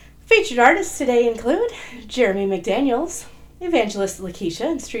Featured artists today include Jeremy McDaniels, Evangelist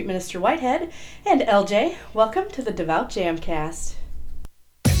LaKisha and Street Minister Whitehead, and LJ. Welcome to the Devout Jamcast.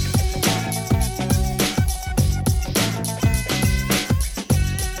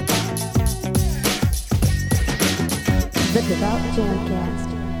 The Devout Jamcast.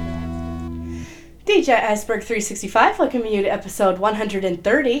 DJ Iceberg 365 welcoming you to episode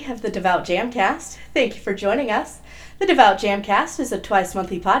 130 of the Devout Jamcast. Thank you for joining us. The Devout Jamcast is a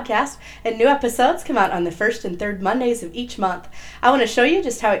twice-monthly podcast, and new episodes come out on the first and third Mondays of each month. I want to show you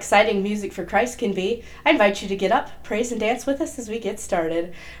just how exciting music for Christ can be. I invite you to get up, praise, and dance with us as we get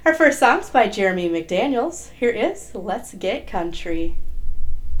started. Our first song's by Jeremy McDaniels. Here is Let's Get Country.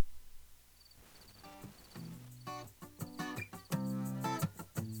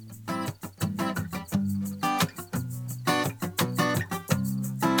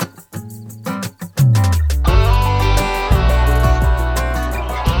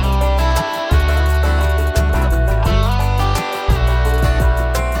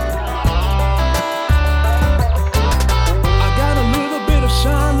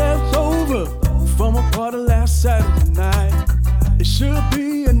 Saturday night, it should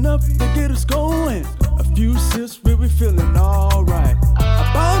be enough to get us going. A few sips, we'll be feeling alright.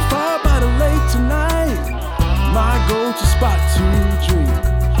 About 5 by the lake tonight, my go-to spot to drink.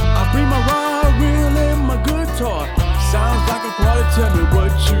 I bring my ride reel and my guitar. Sounds like a party, tell me what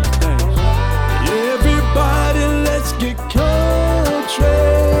you think. Everybody, let's get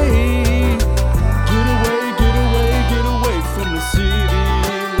country. Get away, get away, get away from the city.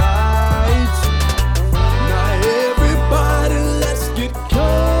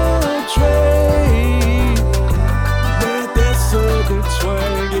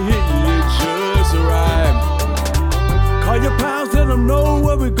 Call your pals, let them know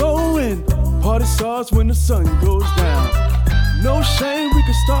where we're going. Party starts when the sun goes down. No shame, we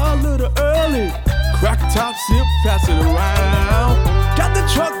can start a little early. Crack top, sip, pass it around. Got the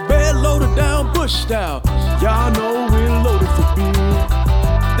truck bed loaded down, bush style. Y'all know we're loaded for beer.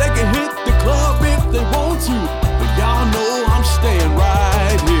 They can hit the club if they want to, but y'all know I'm staying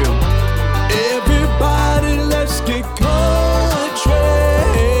right here. Everybody, let's get country.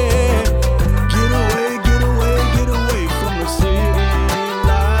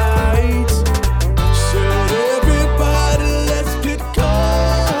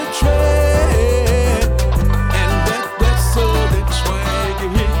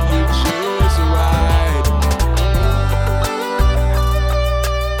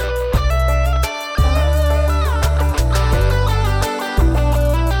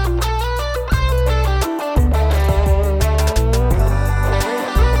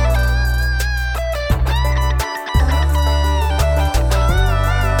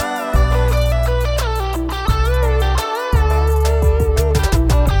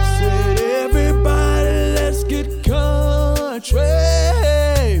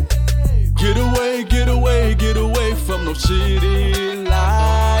 City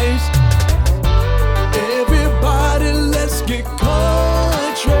lights. Everybody, let's get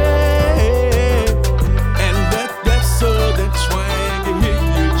country. And let that southern twang hit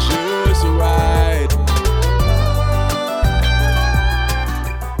you just right.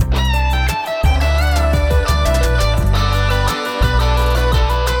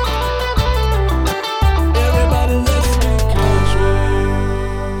 Everybody, let's get country.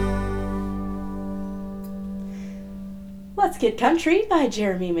 Let's Get Country by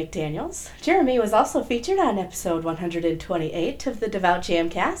Jeremy McDaniels. Jeremy was also featured on episode 128 of the Devout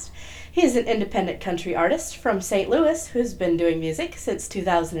Jamcast. He is an independent country artist from St. Louis who's been doing music since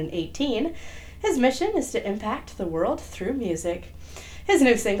 2018. His mission is to impact the world through music. His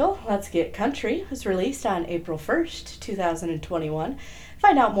new single, Let's Get Country, was released on April 1st, 2021.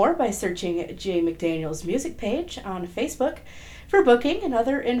 Find out more by searching J. McDaniels' music page on Facebook. For booking and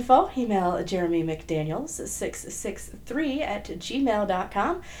other info, email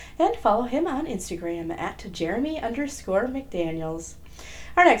jeremymcdaniels663@gmail.com and follow him on Instagram at Jeremy_McDaniels.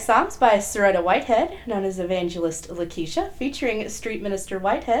 Our next song's by Soretta Whitehead, known as Evangelist LaKisha, featuring Street Minister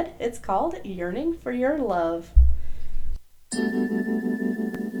Whitehead. It's called Yearning for Your Love.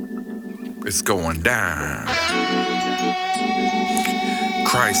 It's going down.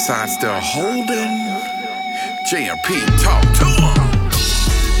 Christ side still holding. J&P, talk to him.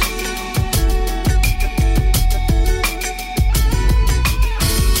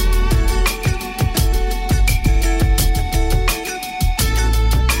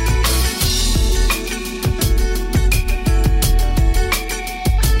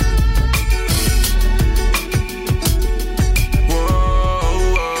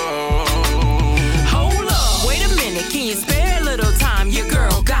 Hold up, wait a minute, can you spare a little time? Your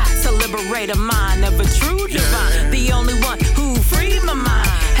girl got to state of mind of a true divine. The only one who freed my mind.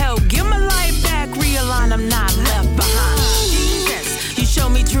 Hell, give my life back, realign, I'm not left behind. Jesus, you show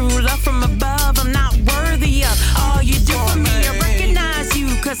me true love from above. I'm not worthy of all you do for me. I recognize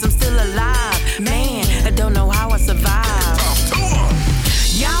you cause I'm still alive. Man, I don't know how I survive.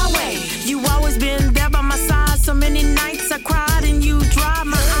 Yahweh, you always been there by my side. So many nights I cried and you dried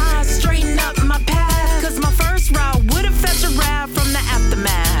my eyes. Straighten up my path, cause my first route would've fetched a wrath from the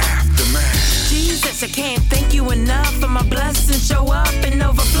aftermath. Jesus, I can't thank you enough for my blessings. Show up and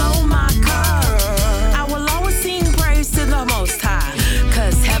overflow my cup. I will always sing praise to the Most High,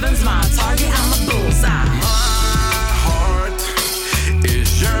 cause heaven's my target, I'm a bullseye. My heart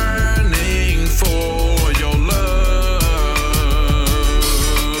is yearning for your love.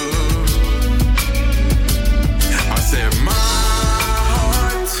 I said my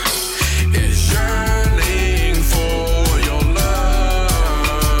heart is yearning for your love.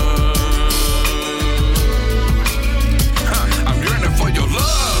 I'm yearning for your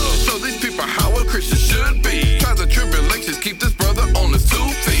love. Show these people how a Christian should be. Trials and tribulations keep this brother on his 2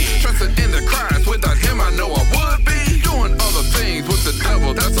 feet. Trusting in the Christ, without him I know I would be doing other things with the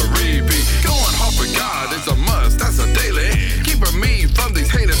devil, that's a repeat. Going hard for God is a must, that's a daily. Keeping me from these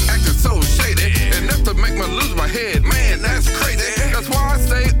haters acting so shady. Enough to make me lose my head, man, that's crazy. That's why I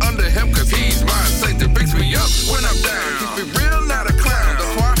stay under him, cause he's my savior. Picks me up when I'm down, keeps me real, not a clown.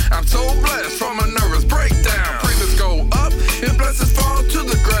 That's why I'm so blessed from a nervous breakdown. Praises go up and blessings fall to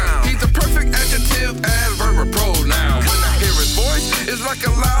the ground. He's the perfect adjective, adverb, or pronoun. When I hear his voice, it's like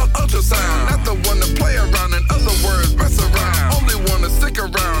a loud ultrasound. Not the one to play around, in other words, mess around. Only one to stick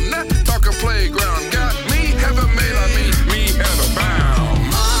around, not talking playground. Got me heaven made, I mean me heaven bound.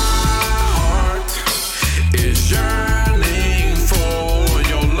 My heart is yearning for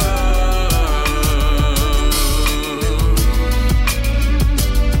your love.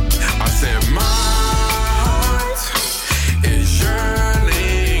 I said my heart is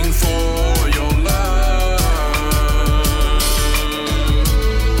yearning for your love.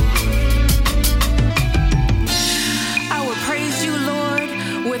 I would praise you, Lord,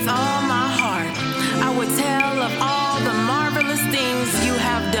 with all my heart. I would tell of all the marvelous things you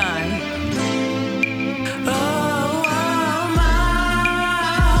have done. Oh, my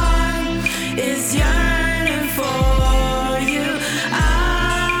heart is yearning for you.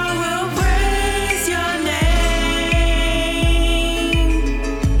 I will praise your name.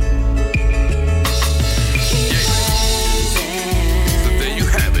 So there you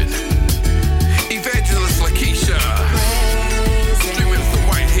have it. Evangelist LaKisha, streaming from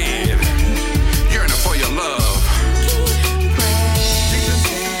Whitehead, yearning for your love. Jesus,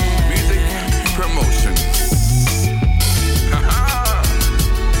 music, promotions. Ha-ha.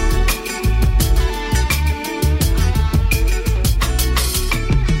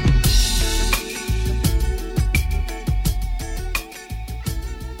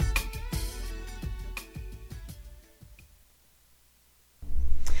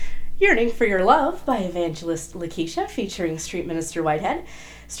 Yearning for Your Love by Evangelist LaKisha featuring Street Minister Whitehead.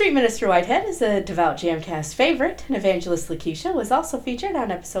 Street Minister Whitehead is a Devout Jamcast favorite, and Evangelist LaKisha was also featured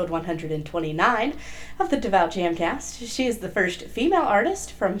on episode 129 of the Devout Jamcast. She is the first female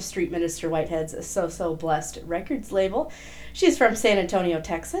artist from Street Minister Whitehead's So Blessed Records label. She's from San Antonio,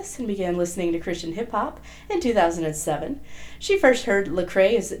 Texas, and began listening to Christian hip-hop in 2007. She first heard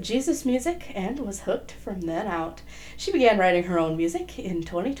Lecrae's Jesus music and was hooked from then out. She began writing her own music in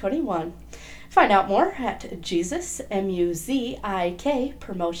 2021. Find out more at jesusmuzik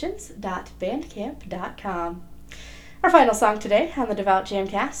promotions.bandcamp.com. Our final song today on the Devout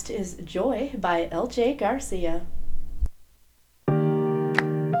Jamcast is Joy by L.J. Garcia.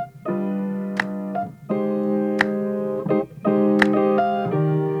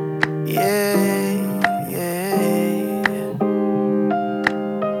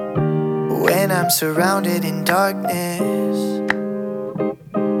 When I'm surrounded in darkness,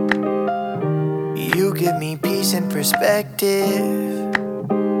 you give me peace and perspective.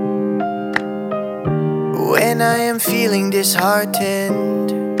 When I am feeling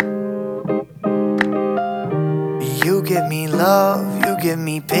disheartened, you give me love, you give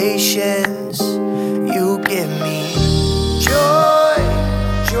me patience, you give me joy,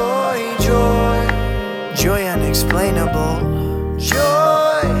 joy, joy, joy unexplainable,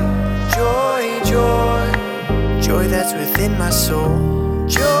 joy, joy, joy, joy that's within my soul,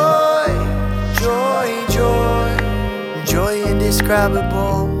 joy, joy, joy, joy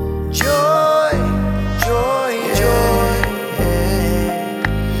indescribable, joy, joy, joy.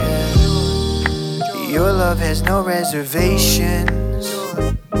 Your love has no reservations.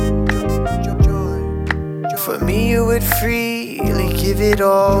 For me you would freely give it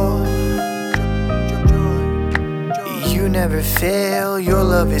all. You never fail, your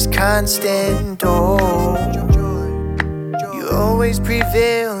love is constant. Oh, you always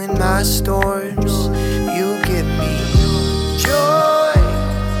prevail in my storms. You give me joy,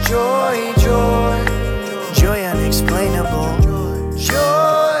 joy, joy, joy unexplainable.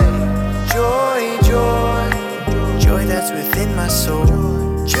 Joy, joy, joy, joy that's within my soul.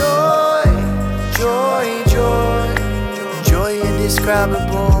 Joy, joy, joy, joy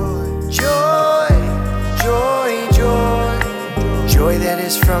indescribable. Joy, joy, joy, joy that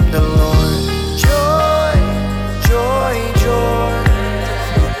is from the Lord. Joy, joy, joy,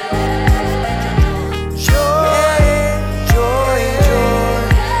 joy, joy, joy.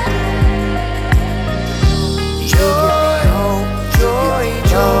 You give me hope, joy,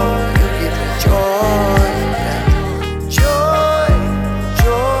 joy. You give me joy, joy,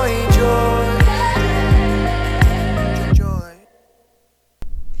 joy, joy, joy.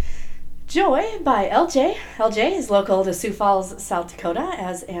 Joy by LJ. LJ is local to Sioux Falls, South Dakota,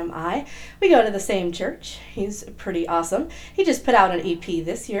 as am I. We go to the same church. He's pretty awesome. He just put out an EP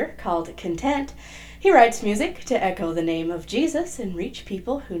this year called Content. He writes music to echo the name of Jesus and reach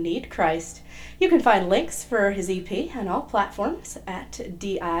people who need Christ. You can find links for his EP on all platforms at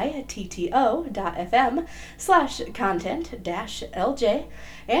ditto.fm/content-LJ,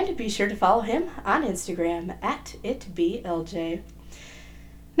 and be sure to follow him on Instagram at itblj.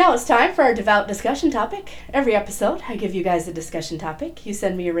 Now it's time for our Devout discussion topic. Every episode, I give you guys a discussion topic. You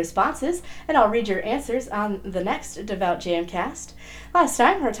send me your responses, and I'll read your answers on the next Devout Jamcast. Last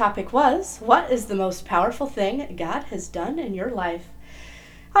time, our topic was, what is the most powerful thing God has done in your life?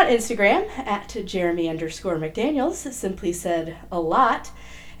 On Instagram, at Jeremy_McDaniels, simply said, a lot.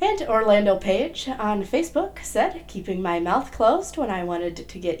 And Orlando Page on Facebook said, keeping my mouth closed when I wanted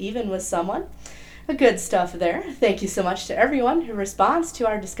to get even with someone. Good stuff there. Thank you so much to everyone who responds to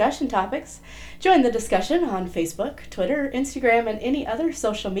our discussion topics. Join the discussion on Facebook, Twitter, Instagram, and any other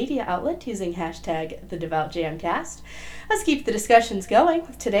social media outlet using hashtag #TheDevoutJamcast. Let's keep the discussions going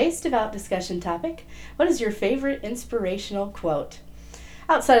with today's Devout discussion topic. What is your favorite inspirational quote?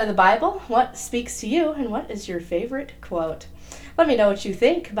 Outside of the Bible, what speaks to you and what is your favorite quote? Let me know what you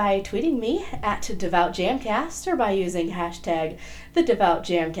think by tweeting me at DevoutJamcast or by using hashtag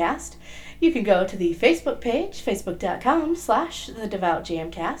 #TheDevoutJamcast. You can go to the Facebook page,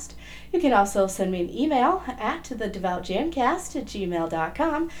 facebook.com/TheDevoutJamcast. You can also send me an email at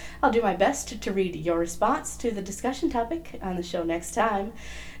thedevoutjamcast@gmail.com. I'll do my best to read your response to the discussion topic on the show next time.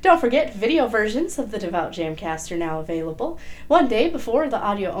 Don't forget, video versions of the Devout Jamcast are now available one day before the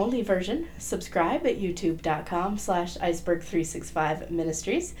audio-only version. Subscribe at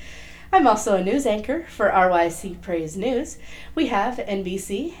youtube.com/iceberg365ministries. I'm also a news anchor for RYC Praise News. We have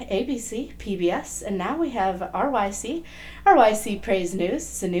NBC, ABC, PBS, and now we have RYC. RYC Praise News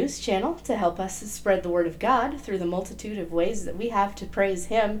is a news channel to help us spread the word of God through the multitude of ways that we have to praise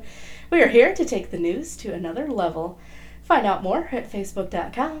Him. We are here to take the news to another level. Find out more at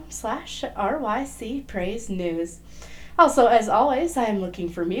facebook.com/RYC Praise News. Also, as always, I am looking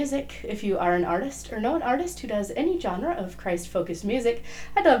for music. If you are an artist or know an artist who does any genre of Christ-focused music,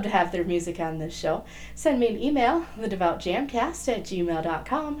 I'd love to have their music on this show. Send me an email,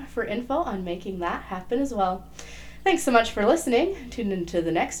 thedevoutjamcast@gmail.com, for info on making that happen as well. Thanks so much for listening. Tune into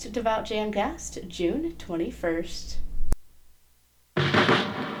the next Devout Jamcast, June 21st.